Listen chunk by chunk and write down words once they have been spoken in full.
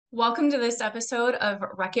Welcome to this episode of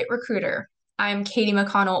Wreck-It Recruiter. I'm Katie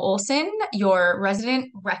McConnell Olson, your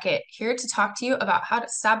resident Wreck-It, here to talk to you about how to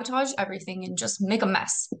sabotage everything and just make a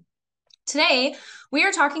mess. Today, we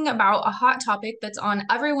are talking about a hot topic that's on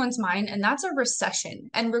everyone's mind, and that's a recession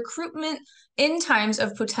and recruitment in times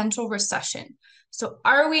of potential recession. So,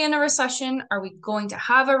 are we in a recession? Are we going to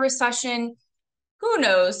have a recession? Who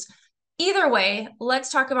knows? Either way,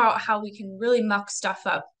 let's talk about how we can really muck stuff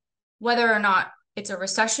up, whether or not it's a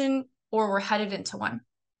recession or we're headed into one.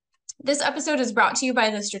 This episode is brought to you by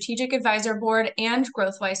the Strategic Advisor Board and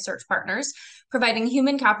GrowthWise Search Partners, providing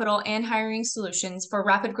human capital and hiring solutions for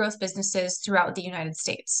rapid growth businesses throughout the United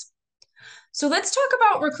States. So let's talk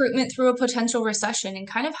about recruitment through a potential recession and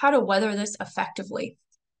kind of how to weather this effectively.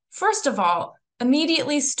 First of all,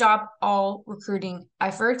 immediately stop all recruiting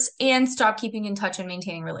efforts and stop keeping in touch and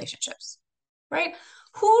maintaining relationships, right?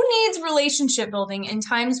 Who needs relationship building in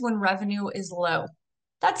times when revenue is low?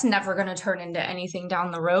 That's never going to turn into anything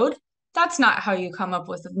down the road. That's not how you come up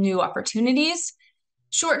with new opportunities.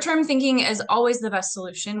 Short-term thinking is always the best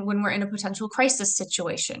solution when we're in a potential crisis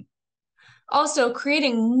situation. Also,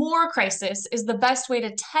 creating more crisis is the best way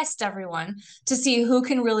to test everyone to see who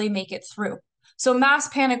can really make it through. So mass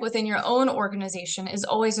panic within your own organization is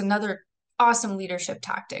always another awesome leadership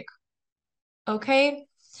tactic. Okay?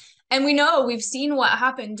 And we know we've seen what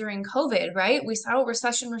happened during COVID, right? We saw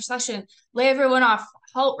recession, lay everyone off,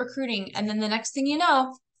 halt recruiting. And then the next thing you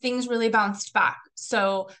know, things really bounced back.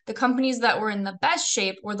 So the companies that were in the best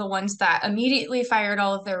shape were the ones that immediately fired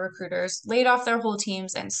all of their recruiters, laid off their whole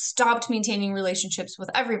teams, and stopped maintaining relationships with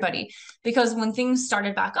everybody. Because when things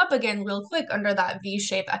started back up again real quick under that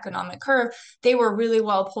V-shaped economic curve, they were really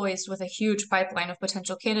well poised with a huge pipeline of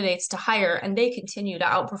potential candidates to hire, and they continue to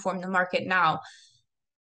outperform the market now.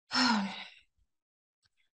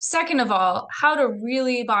 Second of all, how to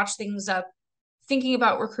really botch things up, thinking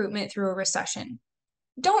about recruitment through a recession.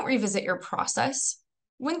 Don't revisit your process.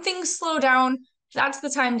 When things slow down, that's the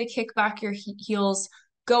time to kick back your heels,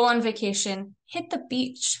 go on vacation, hit the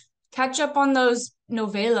beach, catch up on those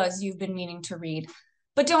novellas you've been meaning to read.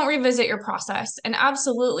 But don't revisit your process, and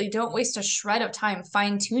absolutely don't waste a shred of time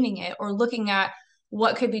fine-tuning it or looking at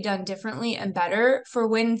what could be done differently and better for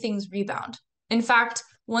when things rebound. In fact,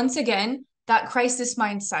 once again, that crisis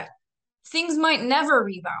mindset. Things might never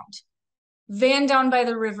rebound. Van down by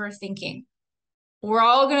the river thinking. We're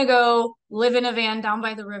all going to go live in a van down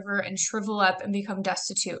by the river and shrivel up and become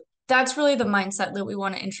destitute. That's really the mindset that we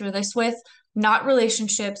want to enter this with, not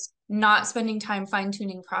relationships, not spending time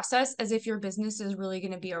fine-tuning process as if your business is really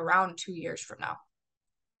going to be around 2 years from now.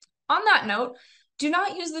 On that note, do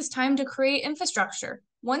not use this time to create infrastructure.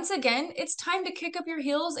 Once again, it's time to kick up your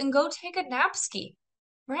heels and go take a nap ski,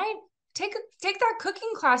 right? Take that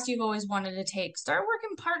cooking class you've always wanted to take. Start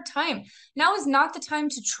working part-time. Now is not the time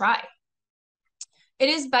to try. It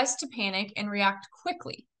is best to panic and react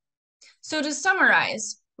quickly. So to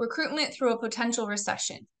summarize, recruitment through a potential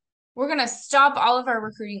recession. We're going to stop all of our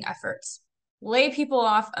recruiting efforts. Lay people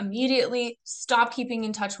off immediately. Stop keeping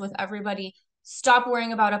in touch with everybody. Stop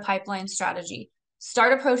worrying about a pipeline strategy.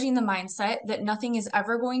 Start approaching the mindset that nothing is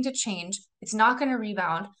ever going to change. It's not going to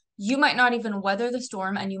rebound. You might not even weather the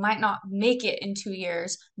storm and you might not make it in 2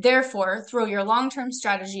 years. Therefore, throw your long-term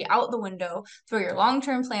strategy out the window, throw your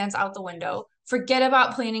long-term plans out the window. Forget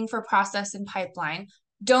about planning for process and pipeline.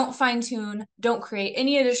 Don't fine-tune, don't create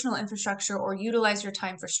any additional infrastructure or utilize your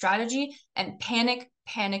time for strategy, and panic,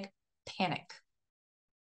 panic, panic.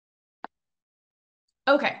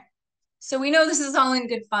 Okay, so we know this is all in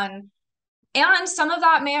good fun. And some of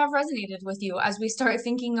that may have resonated with you as we start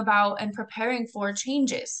thinking about and preparing for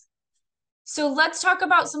changes. So let's talk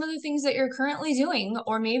about some of the things that you're currently doing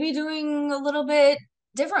or maybe doing a little bit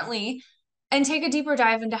differently and take a deeper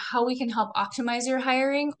dive into how we can help optimize your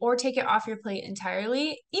hiring or take it off your plate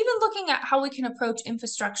entirely, even looking at how we can approach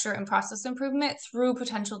infrastructure and process improvement through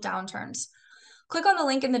potential downturns. Click on the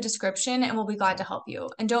link in the description and we'll be glad to help you.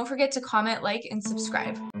 And don't forget to comment, like, and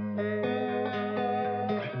subscribe.